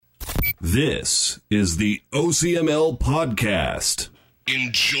This is the OCML Podcast.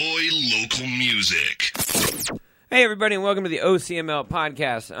 Enjoy local music. Hey, everybody, and welcome to the OCML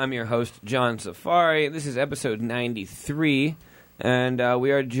Podcast. I'm your host, John Safari. This is episode 93, and we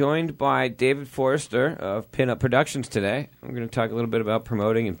are joined by David Forrester of Pinup Productions today. We're going to talk a little bit about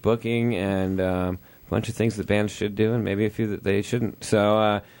promoting and booking and a bunch of things that bands should do and maybe a few that they shouldn't.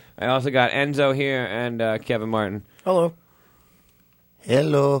 So I also got Enzo here and Kevin Martin. Hello.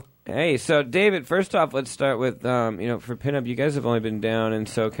 Hello. Hey, so David, first off, let's start with, for Pinup, you guys have only been down in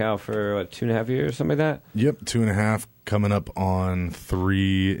SoCal for, 2.5 years, something like that? Yep, 2.5, coming up on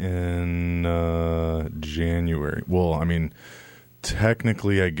 3 in January. Well, I mean,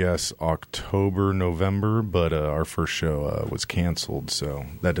 technically, I guess, October, November, but our first show was canceled, so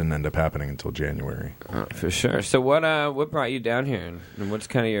that didn't end up happening until January. For sure. So what brought you down here, and what's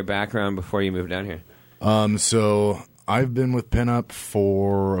kind of your background before you moved down here? So I've been with Pinup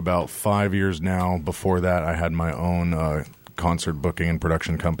for about 5 years now. Before that, I had my own concert booking and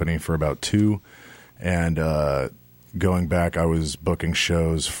production company for about 2. And going back, I was booking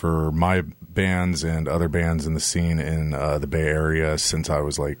shows for my bands and other bands in the scene in the Bay Area since I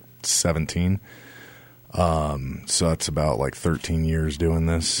was like 17. So that's about like 13 years doing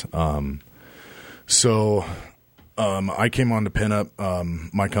this. I came on to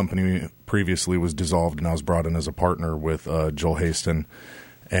Pinup. My company previously was dissolved, and I was brought in as a partner with Joel Haston,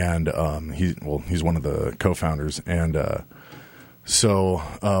 and he's one of the co-founders. And when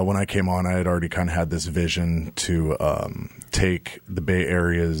I came on, I had already kind of had this vision to take the Bay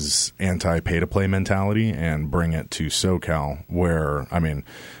Area's anti-pay-to-play mentality and bring it to SoCal, where, I mean,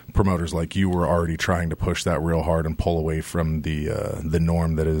 promoters like you were already trying to push that real hard and pull away from the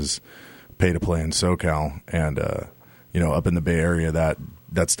norm that is pay-to-play in SoCal, and up in the Bay Area, that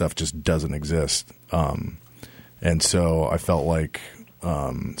stuff just doesn't exist. And so I felt like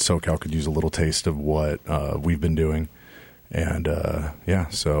SoCal could use a little taste of what we've been doing, and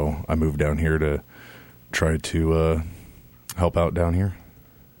so I moved down here to try to help out down here.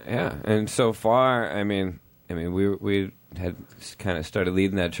 Yeah, and so far, I mean, we had kind of started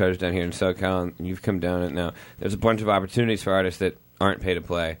leading that charge down here in SoCal, and you've come down it now. There's a bunch of opportunities for artists that aren't pay to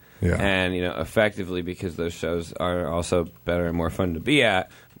play. Yeah. And, effectively, because those shows are also better and more fun to be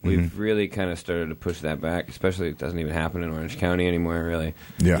at, we've really kind of started to push that back, especially it doesn't even happen in Orange County anymore, really.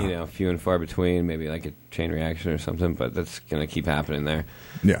 Yeah. Few and far between, maybe like a Chain Reaction or something, but that's going to keep happening there.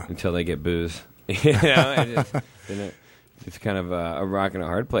 Yeah. Until they get booze. It's kind of a rock and a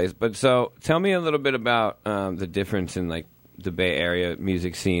hard place. But so tell me a little bit about the difference in, like, the Bay Area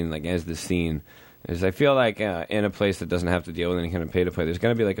music scene, like, as the scene. Is I feel like in a place that doesn't have to deal with any kind of pay-to-play, there's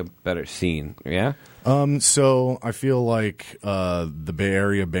going to be like a better scene, yeah? So I feel like the Bay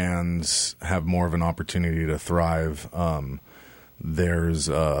Area bands have more of an opportunity to thrive. There's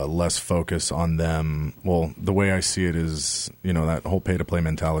less focus on them. Well, the way I see it is, that whole pay-to-play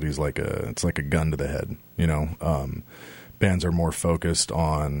mentality is it's like a gun to the head. Bands are more focused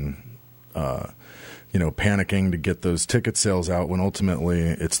on panicking to get those ticket sales out when ultimately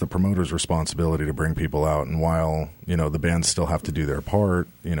it's the promoter's responsibility to bring people out. And while, the bands still have to do their part,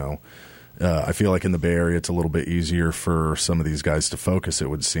 I feel like in the Bay Area it's a little bit easier for some of these guys to focus, it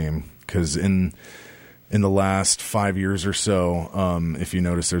would seem. Because in the last 5 years or so, if you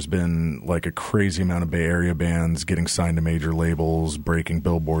notice, there's been like a crazy amount of Bay Area bands getting signed to major labels, breaking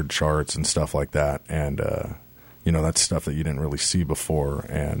Billboard charts and stuff like that. And, that's stuff that you didn't really see before.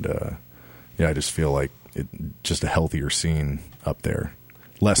 And, I just feel like just a healthier scene up there.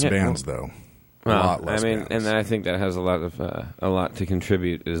 Less bands, though. Well, a lot less bands. And I think that has a lot to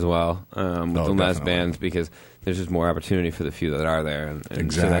contribute as well with the less bands, because there's just more opportunity for the few that are there, and exactly.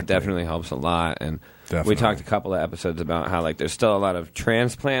 So that definitely helps a lot. And we talked a couple of episodes about how like there's still a lot of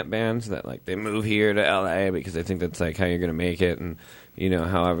transplant bands that like they move here to LA because they think that's like how you're going to make it, and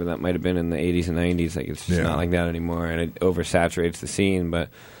however that might have been in the 80s and 90s, like it's just not like that anymore, and it oversaturates the scene, but.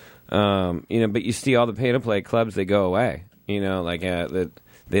 But you see all the pay-to-play clubs, they go away. That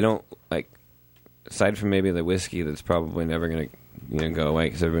they don't, like, aside from maybe the whiskey that's probably never going to, go away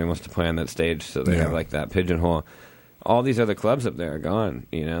because everybody wants to play on that stage, so they have, like, that pigeonhole. All these other clubs up there are gone,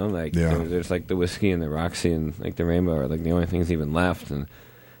 there's, like, the whiskey and the Roxy and, like, the Rainbow are, like, the only things even left, and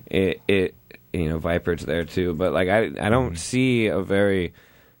Viper's there, too. But, like, I don't see a very...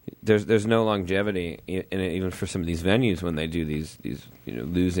 There's no longevity in it, even for some of these venues when they do these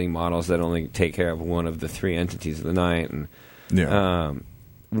losing models that only take care of one of the 3 entities of the night. And give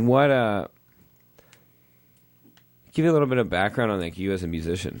you a little bit of background on like you as a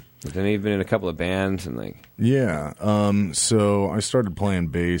musician. But then you've been in a couple of bands and like... Yeah. So I started playing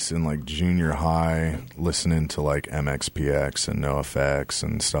bass in like junior high, listening to like MXPX and NoFX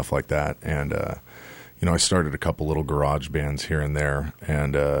and stuff like that. And, I started a couple little garage bands here and there,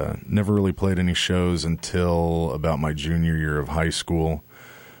 and never really played any shows until about my junior year of high school.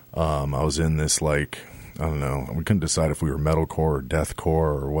 I was in this like... I don't know. We couldn't decide if we were metalcore or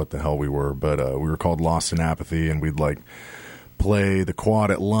deathcore or what the hell we were, but we were called Lost in Apathy, and we'd like play the Quad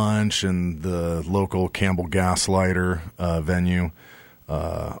at lunch and the local Campbell Gaslighter venue,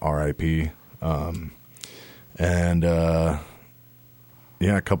 RIP.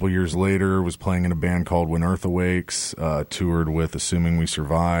 A couple years later, was playing in a band called When Earth Awakes, toured with Assuming We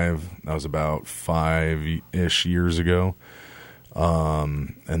Survive. That was about 5-ish years ago.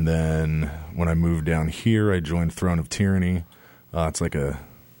 And then when I moved down here, I joined Throne of Tyranny. It's like a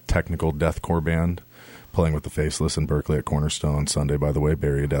technical deathcore band, playing with the Faceless in Berkeley at Cornerstone on Sunday, by the way.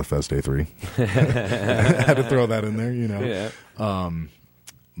 Bury a Death Fest Day 3. Had to throw that in there, Yeah.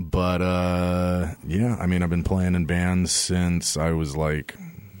 I've been playing in bands since I was like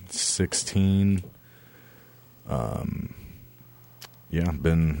 16.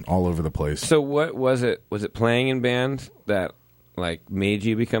 Been all over the place. So what was it? Was it playing in bands that like made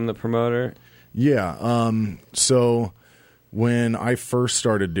you become the promoter? Yeah. So when I first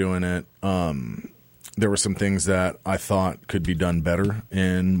started doing it, there were some things that I thought could be done better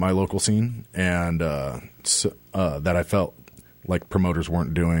in my local scene, and that I felt like promoters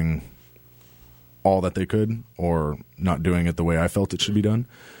weren't doing all that they could, or not doing it the way I felt it should be done.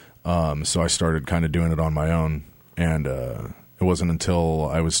 So I started kind of doing it on my own, and it wasn't until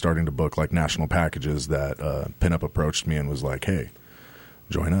I was starting to book like national packages that Pinup approached me and was like, "Hey,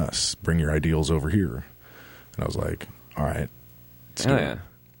 join us. Bring your ideals over here." And I was like, "All right." Yeah.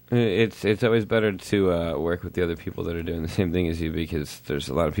 It's always better to work with the other people that are doing the same thing as you, because there's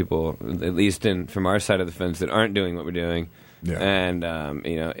a lot of people, at least from our side of the fence, that aren't doing what we're doing. Yeah. And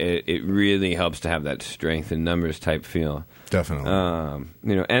it really helps to have that strength in numbers type feel. Definitely.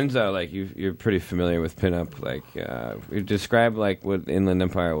 Enzo, like you're pretty familiar with Pinup. Like you describe like what Inland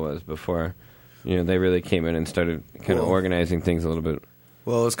Empire was before. They really came in and started kind of organizing things a little bit.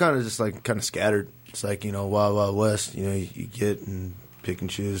 Well, it's kind of just like kind of scattered. It's like Wild Wild West. You get and pick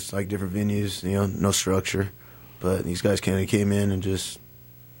and choose like different venues. No structure, but these guys kind of came in and just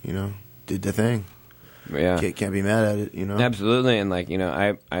did the thing. Yeah, can't be mad at it. Absolutely, and like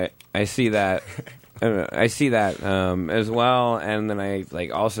I see that. I see that as well, and then I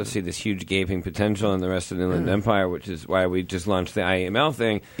like also see this huge gaping potential in the rest of the Inland Empire, which is why we just launched the IEML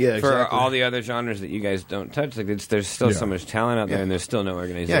thing. Yeah, for exactly. all the other genres that you guys don't touch. Like there's still so much talent out there, and there's still no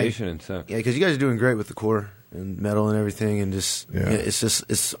organization, and so because you guys are doing great with the core and metal and everything, and it's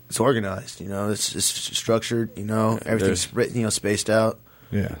organized. It's structured. Everything's spaced out.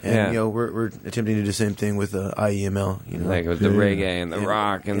 Yeah, and we're attempting to do the same thing with IEML. Like with the reggae and the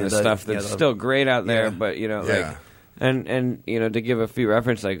rock and the stuff that's still great out there, but and to give a few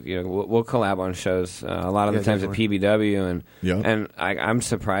reference, like we'll collab on shows a lot of the times definitely. At PBW, and I'm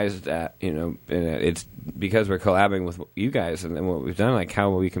surprised at it's because we're collabing with you guys and what we've done, like how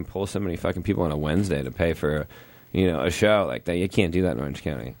we can pull so many fucking people on a Wednesday to pay for a show like that. You can't do that in Orange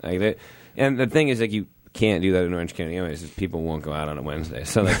County, and the thing is like you can't do that in Orange County anyways, people won't go out on a Wednesday,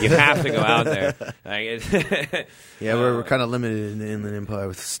 so like you have to go out there. We're kind of limited in the Inland Empire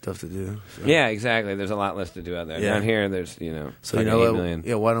with stuff to do, so. Yeah, exactly. There's a lot less to do out there. Down here there's so 8 million.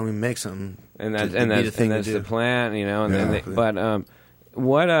 Why don't we make something and that's the plan, but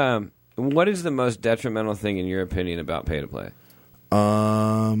what is the most detrimental thing in your opinion about pay to play?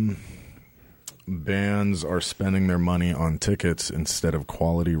 Bands are spending their money on tickets instead of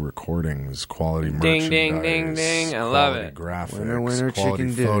quality recordings, quality merchandise. Ding, ding, ding, ding. I love it. Graphics, winner, quality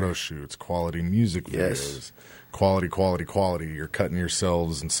chicken photo shoots, quality music videos, quality. You're cutting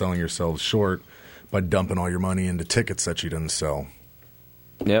yourselves and selling yourselves short by dumping all your money into tickets that you didn't sell.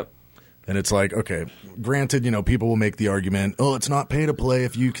 Yep. And it's like, okay, granted, people will make the argument, oh, it's not pay to play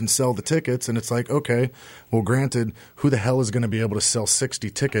if you can sell the tickets. And it's like, okay, well, granted, who the hell is going to be able to sell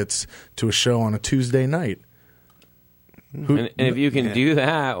 60 tickets to a show on a Tuesday night? And if you can do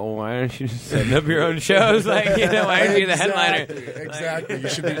that, well, why aren't you just setting up your own shows? Why aren't you the headliner? Exactly. You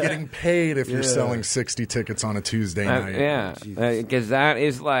should be getting paid if you're selling 60 tickets on a Tuesday night. Yeah, because that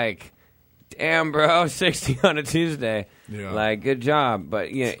is like... Damn, bro, 60 on a Tuesday. Yeah. Good job. But,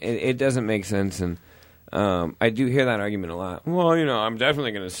 it doesn't make sense. And I do hear that argument a lot. Well, I'm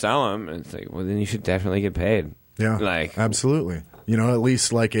definitely going to sell them. And it's like, well, then you should definitely get paid. Yeah, absolutely. At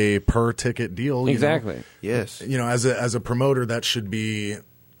least like a per ticket deal. Exactly. Yes. As a promoter, that should be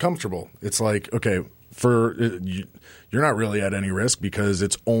comfortable. It's like, okay, you're not really at any risk because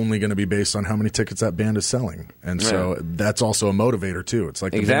it's only going to be based on how many tickets that band is selling. And so that's also a motivator too. It's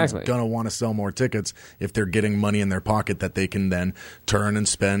like the band's going to want to sell more tickets if they're getting money in their pocket that they can then turn and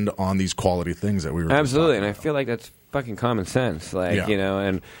spend on these quality things that we were absolutely. And I feel like that's fucking common sense, like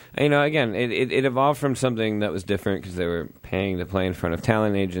and again, it evolved from something that was different because they were paying to play in front of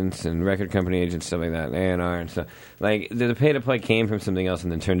talent agents and record company agents, stuff like that, and A&R and stuff. Like the pay to play came from something else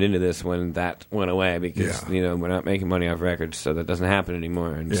and then turned into this when that went away because we're not making money off records, so that doesn't happen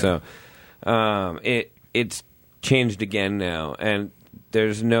anymore. And so it's changed again now, and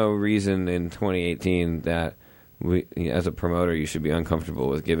there's no reason in 2018 that as a promoter, you should be uncomfortable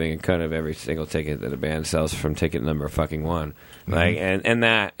with giving a cut of every single ticket that a band sells from ticket number fucking one. Like, and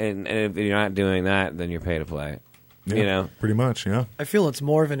if you're not doing that, then you're pay to play. Yeah, pretty much. Yeah. I feel it's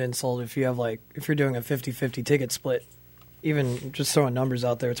more of an insult if you're doing a 50-50 ticket split. Even just throwing numbers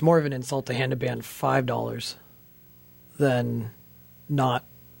out there, it's more of an insult to hand a band $5 than not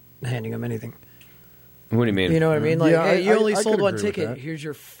handing them anything. What do you mean? You know what I mean? Like, hey, you only I sold one agree with ticket. that. Here's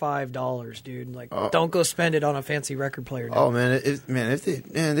your $5, dude. Like, don't go spend it on a fancy record player. Dude. Oh man,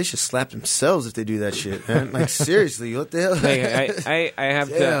 they should slap themselves if they do that shit, man. Like seriously, what the hell? Hey, I have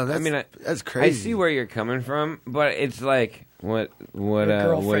to. That's crazy. I see where you're coming from, but it's like, what do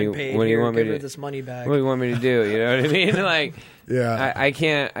you want me to do? This money back. What do you want me to do? You know what I mean? Like, yeah, I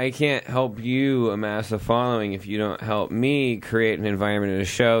can't help you amass a following if you don't help me create an environment and a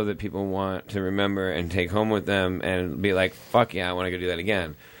show that people want to remember and take home with them and be like, fuck yeah, I want to go do that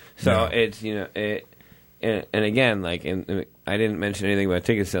again. So it's and again, like, I didn't mention anything about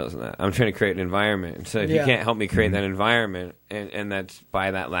ticket sales and that. I'm trying to create an environment. So if you can't help me create that environment, and that's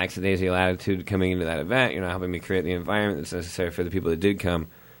by that lackadaisical attitude coming into that event, you're not helping me create the environment that's necessary for the people that did come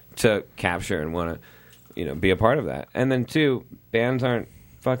to capture and want to, be a part of that. And then, two, bands aren't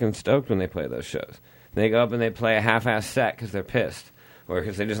fucking stoked when they play those shows. They go up and they play a half-ass set because they're pissed. Or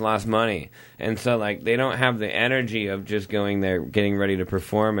because they just lost money. And so, like, they don't have the energy of just going there, getting ready to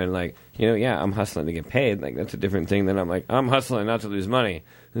perform, and, like, I'm hustling to get paid. Like, that's a different thing than I'm hustling not to lose money.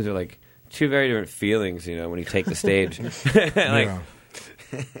 Those are, like, two very different feelings, when you take the stage.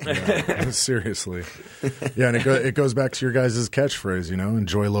 Seriously. Yeah, and it goes back to your guys' catchphrase,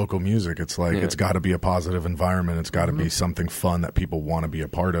 enjoy local music. It's like, it's got to be a positive environment. It's got to be something fun that people want to be a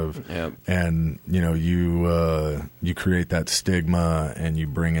part of. Yep. And, you create that stigma and you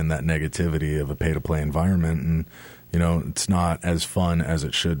bring in that negativity of a pay-to-play environment, and, it's not as fun as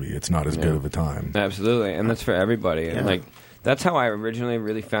it should be. It's not as good of a time. Absolutely, and that's for everybody. And, like, that's how I originally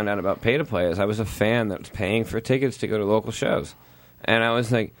really found out about pay-to-play, is I was a fan that was paying for tickets to go to local shows. And I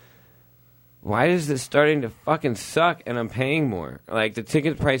was like, why is this starting to fucking suck and I'm paying more? Like, the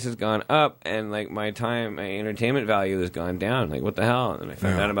ticket price has gone up and, like, my entertainment value has gone down. Like, what the hell? And I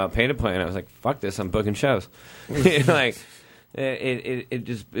found out about pay-to-play and I was like, fuck this, I'm booking shows. Like,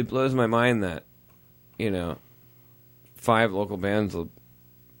 it blows my mind that, 5 local bands will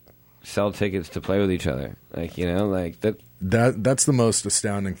sell tickets to play with each other. Like, like that. That's the most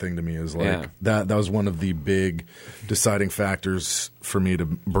astounding thing to me, is like that was one of the big deciding factors for me to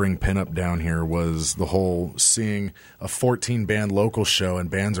bring Pinup down here, was the whole seeing a 14-band local show and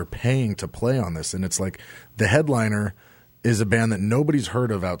bands are paying to play on this, and it's like the headliner is a band that nobody's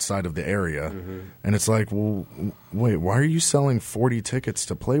heard of outside of the area, and it's like, well, wait, why are you selling 40 tickets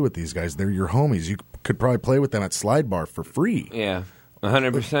to play with these guys? They're your homies. You could probably play with them at Slide Bar for free. Yeah.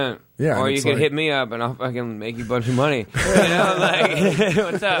 100%. Yeah, or you could hit me up and I'll fucking make you a bunch of money. Like,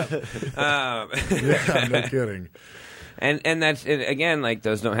 what's up? Yeah, no kidding. And that's again, like,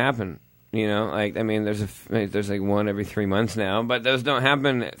 those don't happen. Like, I mean, there's like one every 3 months now, but those don't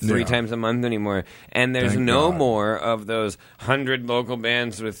happen 3 times a month anymore. And there's more of those 100 local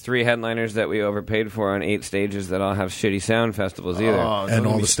bands with 3 headliners that we overpaid for on 8 stages that all have shitty sound festivals either. And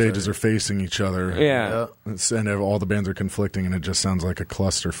all the stages are facing each other. Yeah. And all the bands are conflicting, and it just sounds like a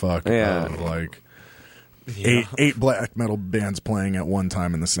clusterfuck of, like, 8 black metal bands playing at one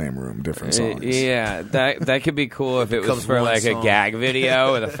time in the same room, different songs. Yeah, that could be cool if it was for like a gag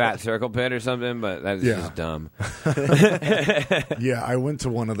video with a fat circle pit or something, but that's just dumb. Yeah, I went to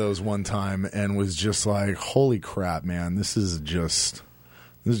one of those one time and was just like, holy crap, man, this is just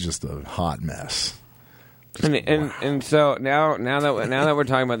a hot mess. And so now that we're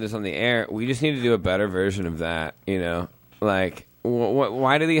talking about this on the air, we just need to do a better version of that, like,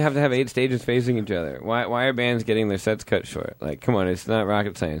 why do they have to have 8 stages facing each other? Why are bands getting their sets cut short? Like, come on, it's not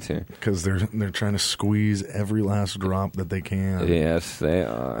rocket science here. Because they're trying to squeeze every last drop that they can. Yes, they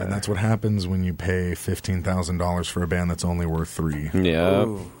are. And that's what happens when you pay $15,000 for a band that's only worth $3. Yeah.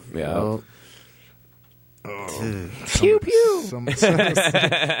 Yeah. Pew pew.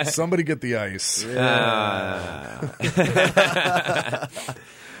 Somebody get the ice.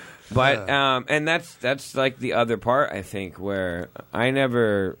 But and that's like the other part, I think, where I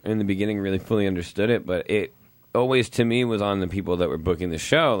never in the beginning really fully understood it, but it always to me was on the people that were booking the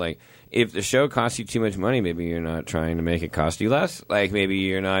show. Like, if the show costs you too much money, maybe you're not trying to make it cost you less. Like, maybe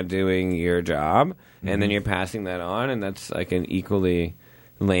you're not doing your job, and then you're passing that on, and that's like an equally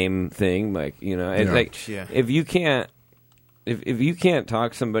lame thing. Like, you know, it's if you can't. If you can't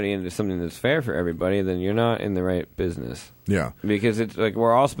talk somebody into something that's fair for everybody, then you're not in the right business. Yeah. Because it's like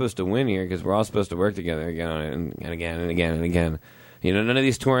we're all supposed to win here because we're all supposed to work together again and again and again and again. You know, none of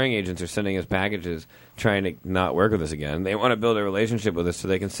these touring agents are sending us packages trying to not work with us again. They want to build a relationship with us so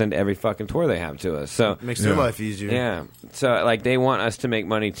they can send every fucking tour they have to us. So makes their life easier. Yeah. So, like, they want us to make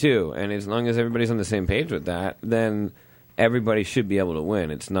money too. And as long as everybody's on the same page with that, then everybody should be able to win.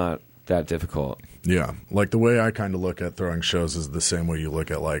 It's not that difficult. Yeah. Like, the way I kind of look at throwing shows is the same way you look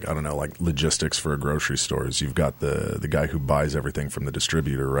at, like, I don't know, like logistics for a grocery store. You've got the guy who buys everything from the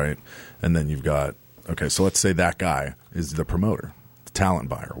distributor, right? And then you've got, okay, so let's say that guy is the promoter, the talent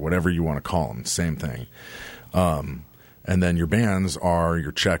buyer, whatever you want to call him, same thing. And then your bands are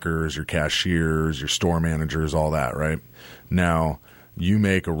your checkers, your cashiers, your store managers, all that, right? Now, you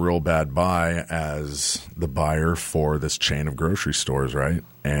make a real bad buy as the buyer for this chain of grocery stores, right?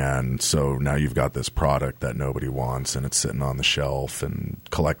 And so now you've got this product that nobody wants, and it's sitting on the shelf and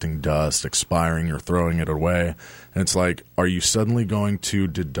collecting dust, expiring, you're throwing it away. And it's like, are you suddenly going to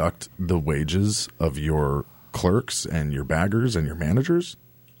deduct the wages of your clerks and your baggers and your managers?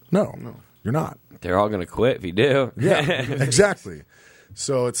 No, you're not. They're all going to quit if you do. Yeah, exactly.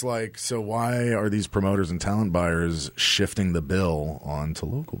 So it's like, so why are these promoters and talent buyers shifting the bill onto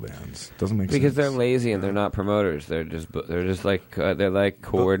local bands? Doesn't make sense. Because they're lazy and they're not promoters. They're just like they're like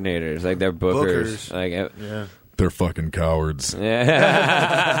coordinators. Like, they're bookers. Like, Yeah. They're fucking cowards.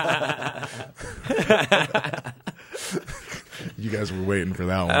 Yeah. You guys were waiting for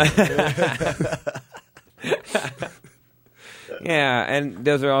that one. Yeah, and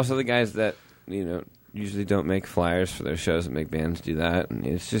those are also the guys that, you know, usually don't make flyers for their shows and make bands do that. And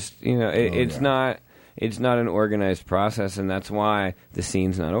it's just, you know, it's not an organized process, and that's why the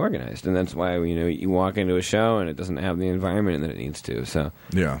scene's not organized, and that's why, you know, you walk into a show and it doesn't have the environment that it needs to. So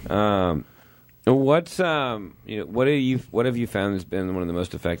Yeah. what have you found has been one of the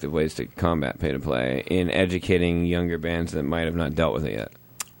most effective ways to combat pay to play in educating younger bands that might have not dealt with it yet?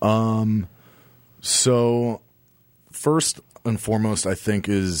 So first and foremost, I think,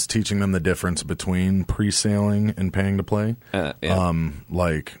 is teaching them the difference between pre-sailing and paying to play.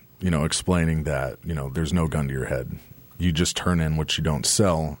 Like, you know, explaining that, you know, there's no gun to your head. You just turn in what you don't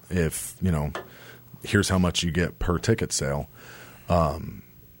sell. If, you know, here's how much you get per ticket sale.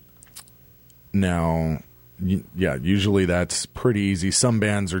 Now, usually that's pretty easy. Some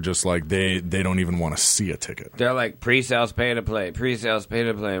bands are just like, they don't even want to see a ticket. They're like, pre-sales pay to play, pre-sales pay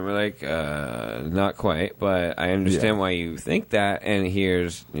to play. And we're like, not quite, but I understand why you think that, and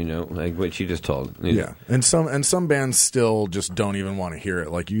here's, you know, like what you just told. Yeah, and some bands still just don't even want to hear it.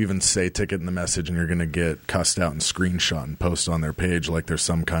 Like, you even say ticket in the message, and you're going to get cussed out and screenshot and post on their page like there's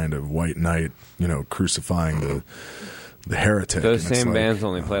some kind of white knight, you know, crucifying the heretic. Those same bands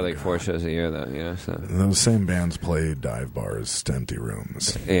only play like 4 shows a year, though. You know, so those same bands play dive bars to empty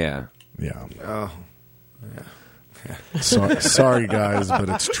rooms. Yeah. Oh, yeah. Sorry, guys, but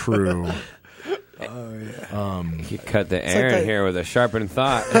it's true. Oh yeah. You cut the air in here with a sharpened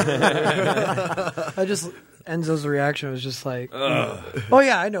thought. Enzo's reaction was just like, "Oh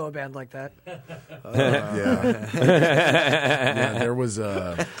yeah, I know a band like that." Yeah,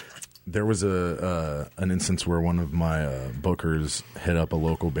 there was an instance where one of my bookers hit up a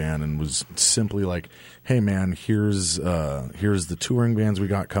local band and was simply like, "Hey man, here's the touring bands we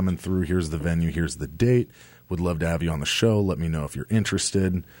got coming through. Here's the venue. Here's the date. Would love to have you on the show. Let me know if you're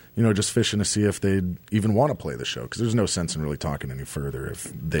interested." You know, just fishing to see if they'd even want to play the show, because there's no sense in really talking any further if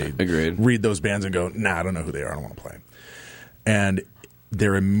they read those bands and go, "Nah, I don't know who they are. I don't want to play." And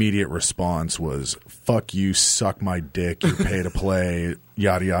their immediate response was, "Fuck you, suck my dick, you're pay to play,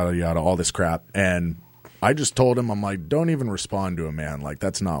 yada, yada, yada, all this crap." And I just told him, I'm like, don't even respond to a man. Like,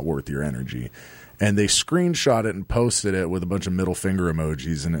 that's not worth your energy. And they screenshot it and posted it with a bunch of middle finger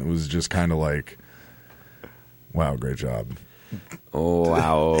emojis, and it was just kind of like, wow, great job. Oh,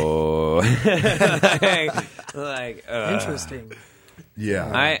 wow. Interesting.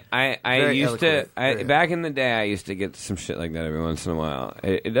 Yeah. I used to back in the day, I used to get some shit like that every once in a while.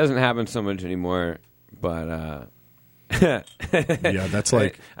 It doesn't happen so much anymore, but yeah, that's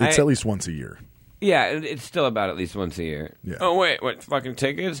like, it's at least once a year. Yeah, it's still about at least once a year. Yeah. Oh, wait, what, fucking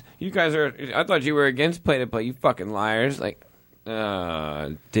tickets? You guys are... I thought you were against pay-to-play, you fucking liars. Like,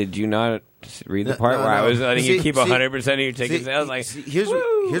 did you not read the part where I was letting you keep 100% of your tickets? I was like, here's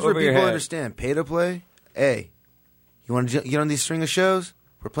where people understand. Pay-to-play, hey, you want to get on these string of shows?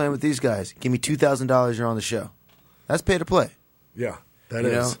 We're playing with these guys. Give me $2,000, you're on the show. That's pay-to-play. Yeah, that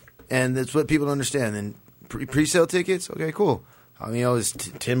is. And that's what people don't understand. And pre-sale tickets, okay, cool. I mean, it's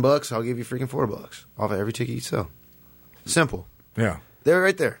 $10. I'll give you freaking $4 off of every ticket you sell. Simple. Yeah, They're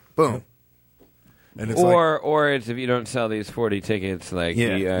right there. Boom. and it's or it's if you don't sell these 40 tickets, like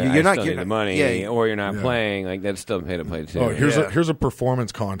you're not getting the money, or you're not playing. Like that's still pay to play too. Oh, here's a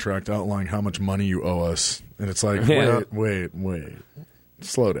performance contract outlining how much money you owe us, and it's like wait,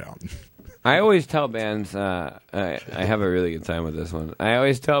 slow down. I always tell bands, I have a really good time with this one. I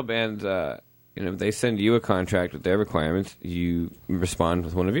always tell bands, if they send you a contract with their requirements, you respond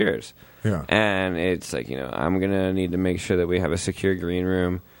with one of yours. Yeah. And it's like, I'm going to need to make sure that we have a secure green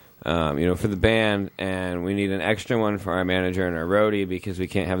room, for the band, and we need an extra one for our manager and our roadie because we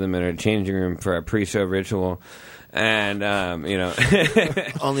can't have them in our changing room for our pre-show ritual. And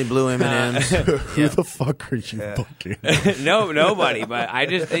only blue M&Ms. Who the fuck are you booking? No, nobody. But I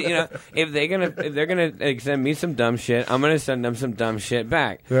just, if they're gonna send me some dumb shit, I'm gonna send them some dumb shit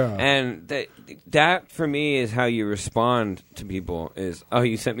back. Yeah. And that for me is how you respond to people. Is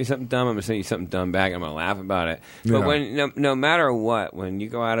you sent me something dumb, I'm gonna send you something dumb back. I'm gonna laugh about it. But when no matter what, when you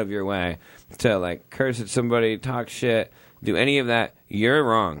go out of your way to like curse at somebody, talk shit, do any of that, you're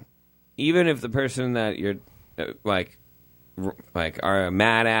wrong. Even if the person that you're like are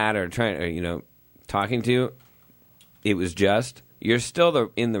mad at or trying talking to, it was just, you're still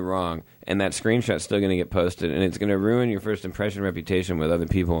in the wrong, and that screenshot's still going to get posted, and it's going to ruin your first impression reputation with other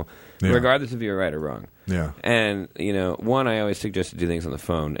people, regardless if you're right or wrong. Yeah. And one, I always suggest to do things on the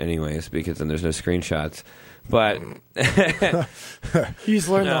phone anyways, because then there's no screenshots. But he's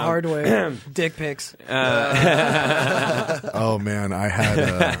learned the hard way. Dick pics. Oh man, I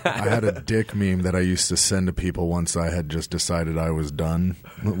had a dick meme that I used to send to people once I had just decided I was done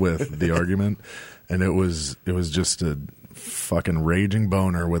with the argument, and it was just a fucking raging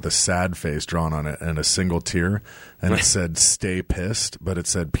boner with a sad face drawn on it and a single tear, and it said "Stay pissed," but it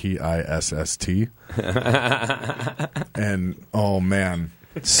said PISST. And oh man,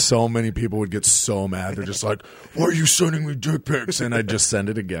 so many people would get so mad. They're just like, "Why are you sending me dick pics?" And I'd just send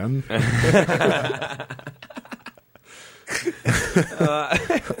it again. I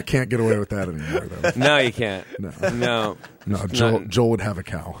can't get away with that anymore, though. No, you can't. No. Joel would have a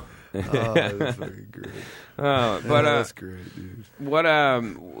cow. Oh, that's fucking great. Oh, but that's great, dude.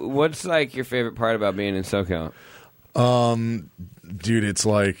 What's like your favorite part about being in SoCal? Dude, it's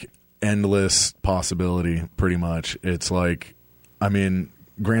like endless possibility. Pretty much, it's like, I mean,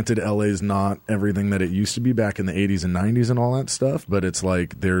 granted, LA's not everything that it used to be back in the 80s and 90s and all that stuff, but it's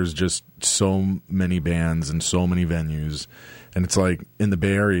like there's just so many bands and so many venues. And it's like in the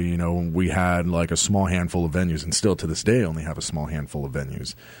Bay Area, we had like a small handful of venues, and still to this day only have a small handful of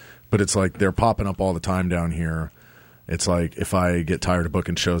venues. But it's like they're popping up all the time down here. It's like if I get tired of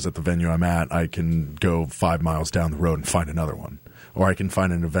booking shows at the venue I'm at, I can go 5 miles down the road and find another one. Or I can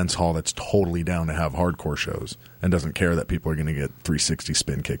find an events hall that's totally down to have hardcore shows and doesn't care that people are going to get 360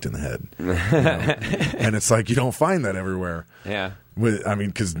 spin kicked in the head. And it's like you don't find that everywhere. Yeah.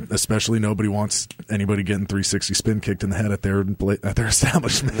 Because especially nobody wants anybody getting 360 spin kicked in the head at their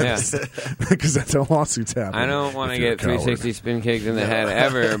establishment. Yeah. Because that's how lawsuits happen. I don't want to get 360 spin kicked in the head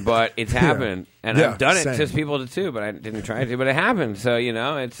ever, but it's happened. And I've done it to people too, but I didn't try to, but it happened. So,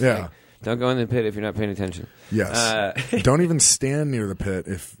 it's like, don't go in the pit if you're not paying attention. Yes. Don't even stand near the pit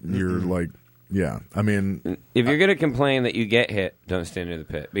if you're like, I mean, if you're going to complain that you get hit, don't stand near the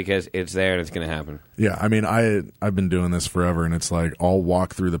pit because it's there and it's going to happen. Yeah. I mean, I've been doing this forever, and it's like I'll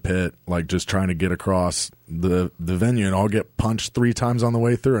walk through the pit, like just trying to get across the venue, and I'll get punched 3 times on the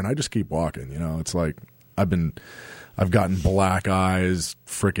way through, and I just keep walking. It's like I've gotten black eyes,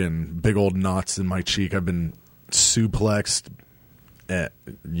 freaking big old knots in my cheek. I've been suplexed.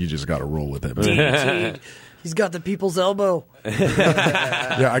 You just got to roll with it. He's got the people's elbow.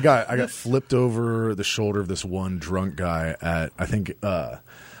 Yeah, I got flipped over the shoulder of this one drunk guy at I think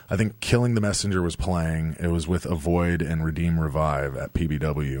Killing the Messenger was playing. It was with Avoid and Redeem Revive at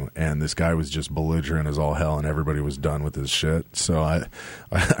PBW, and this guy was just belligerent as all hell, and everybody was done with his shit. So I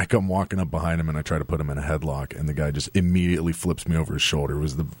come walking up behind him, and I try to put him in a headlock, and the guy just immediately flips me over his shoulder. It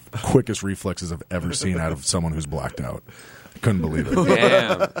was the quickest reflexes I've ever seen out of someone who's blacked out. Couldn't believe it.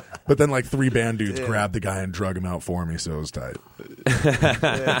 Damn. But then like 3 band dudes grabbed the guy and drug him out for me, so it was tight.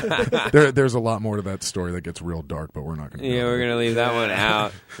 There's a lot more to that story that gets real dark, but we're not going to. Yeah, we're going to leave that one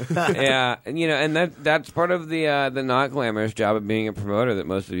out. Yeah, and that's part of the not glamorous job of being a promoter that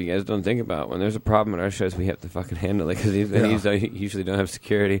most of you guys don't think about. When there's a problem at our shows, we have to fucking handle it because these usually don't have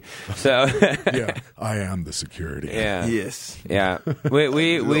security. So yeah, I am the security. Yeah. Yes. Yeah.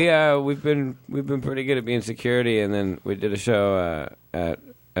 We've been pretty good at being security, and then we did a show at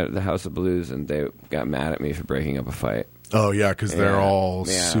the House of Blues, and they got mad at me for breaking up a fight. Oh yeah, because they're all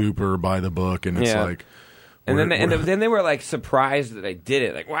super by the book, and it's like. And then they were like surprised that I did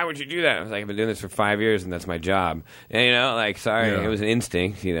it. Like, why would you do that? I was like, I've been doing this for 5 years, and that's my job. And, like, sorry, it was an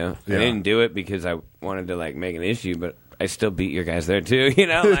instinct. I didn't do it because I wanted to like make an issue, but I still beat your guys there too.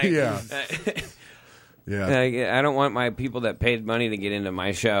 Like, yeah. Yeah. Like, I don't want my people that paid money to get into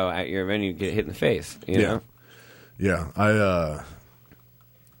my show at your venue to get hit in the face. You know? Yeah.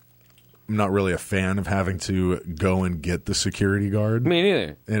 I'm not really a fan of having to go and get the security guard. Me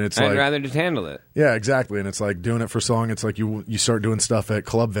neither. And I'd rather just handle it. Yeah, exactly. And it's like doing it for song. It's like you start doing stuff at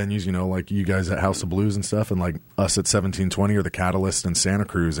club venues, like you guys at House of Blues and stuff, and like us at 1720 or the Catalyst in Santa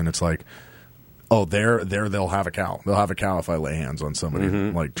Cruz, and it's like, oh, there they'll have a cow. They'll have a cow if I lay hands on somebody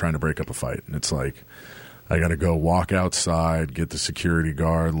like trying to break up a fight. And it's like, I got to go walk outside, get the security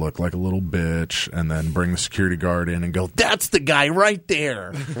guard, look like a little bitch, and then bring the security guard in and go, that's the guy right there.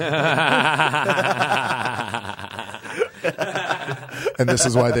 And this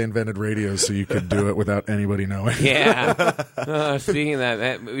is why they invented radios, so you could do it without anybody knowing. Yeah. Speaking of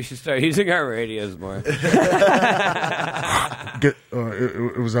that, we should start using our radios more. It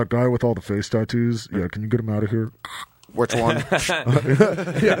was that guy with all the face tattoos. Yeah, can you get him out of here? Which one?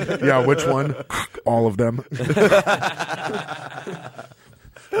 yeah, which one? All of them.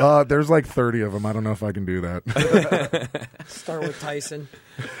 There's like 30 of them. I don't know if I can do that. Start with Tyson.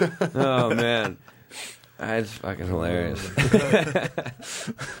 Oh, man. That's fucking hilarious.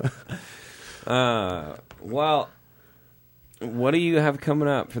 Well, what do you have coming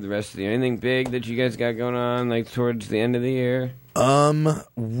up for the rest of the year? Anything big that you guys got going on, like towards the end of the year?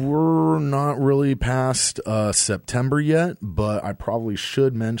 We're not really past September yet, but I probably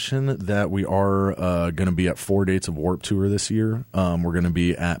should mention that we are going to be at 4 dates of Warped Tour this year. We're going to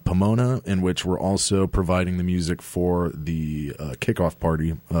be at Pomona, in which we're also providing the music for the kickoff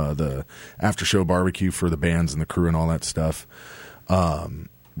party, the after-show barbecue for the bands and the crew and all that stuff.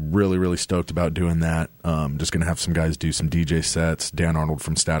 Really, really stoked about doing that. Just going to have some guys do some DJ sets. Dan Arnold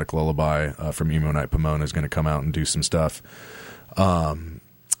from Static Lullaby from Emo Night Pomona is going to come out and do some stuff.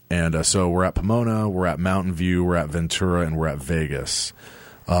 So we're at Pomona, we're at Mountain View, we're at Ventura, and we're at Vegas.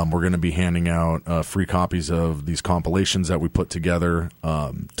 We're going to be handing out free copies of these compilations that we put together.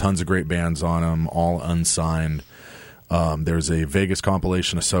 Tons of great bands on them, all unsigned. There's a Vegas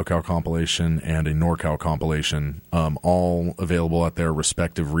compilation, a SoCal compilation, and a NorCal compilation, all available at their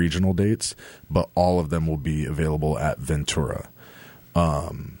respective regional dates, but all of them will be available at Ventura.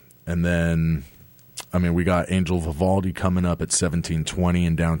 And then, we got Angel Vivaldi coming up at 1720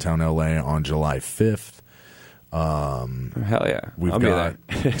 in downtown LA on July 5th. Hell yeah. We've got,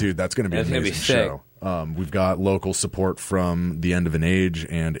 dude, that's going to be an amazing show. We've got local support from The End of an Age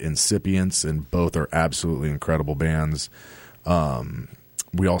and Incipients, and both are absolutely incredible bands.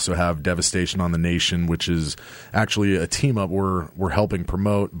 We also have Devastation on the Nation, which is actually a team up we're helping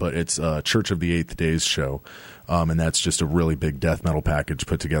promote, but it's Church of the Eighth Days show. And that's just a really big death metal package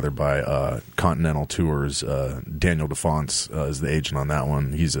put together by Continental Tours. Daniel DeFonce is the agent on that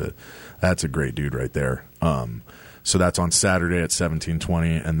one. That's a great dude right there. So that's on Saturday at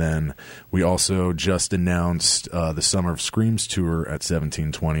 1720. And then we also just announced the Summer of Screams tour at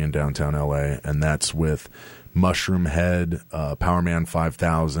 1720 in downtown LA. And that's with Mushroom Head, Powerman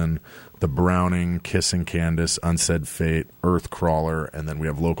 5000, The Browning, Kissing Candace, Unsaid Fate, Earthcrawler, and then we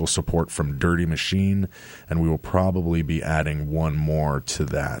have local support from Dirty Machine, and we will probably be adding one more to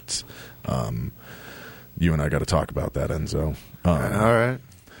that. You and I got to talk about that, Enzo. All right.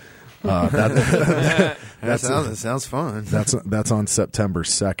 That sounds fun. That's on September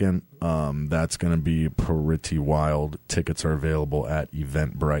 2nd. That's going to be pretty wild. Tickets are available at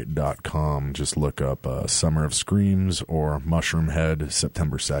eventbrite.com. Just look up Summer of Screams or Mushroom Head,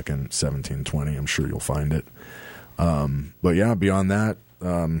 September 2nd, 1720. I'm sure you'll find it. But yeah, beyond that,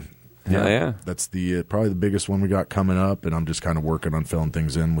 that's probably the biggest one we got coming up, and I'm just kind of working on filling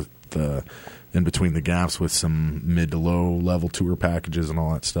things in with in between the gaps with some mid to low level tour packages and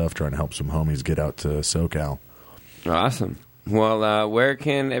all that stuff, trying to help some homies get out to SoCal. Awesome. Well, where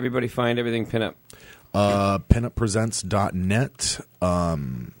can everybody find everything Pinup? Pinuppresents.net.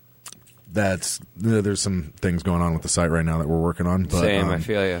 there's some things going on with the site right now that we're working on. But, Same, I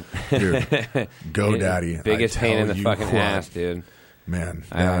feel you. Dude, GoDaddy. Biggest pain in the fucking ass, dude. Man,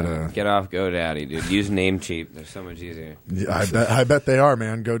 get off GoDaddy, dude. Use Namecheap. They're so much easier. I bet they are,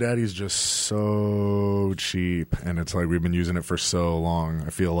 man. GoDaddy's just so cheap, and it's like we've been using it for so long. I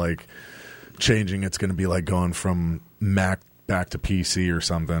feel like changing it's going to be like going from Mac back to PC or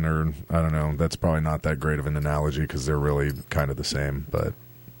something, or I don't know. That's probably not that great of an analogy because they're really kind of the same. But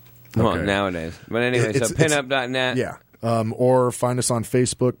okay. Well, nowadays. But anyway, so pinup.net. Yeah. Or find us on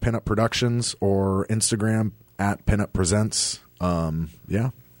Facebook, Pinup Productions, or Instagram at Pinup Presents. Yeah.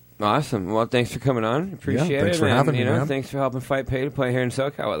 Awesome. Well, thanks for coming on. Appreciate it. Thanks for having me, man. Thanks for helping fight pay to play here in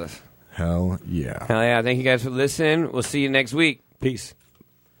SoCal with us. Hell yeah. Hell yeah. Thank you guys for listening. We'll see you next week. Peace.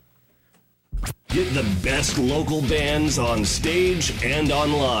 Get the best local bands on stage and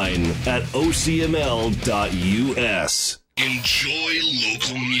online at ocml.us. Enjoy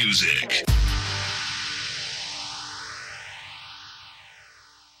local music.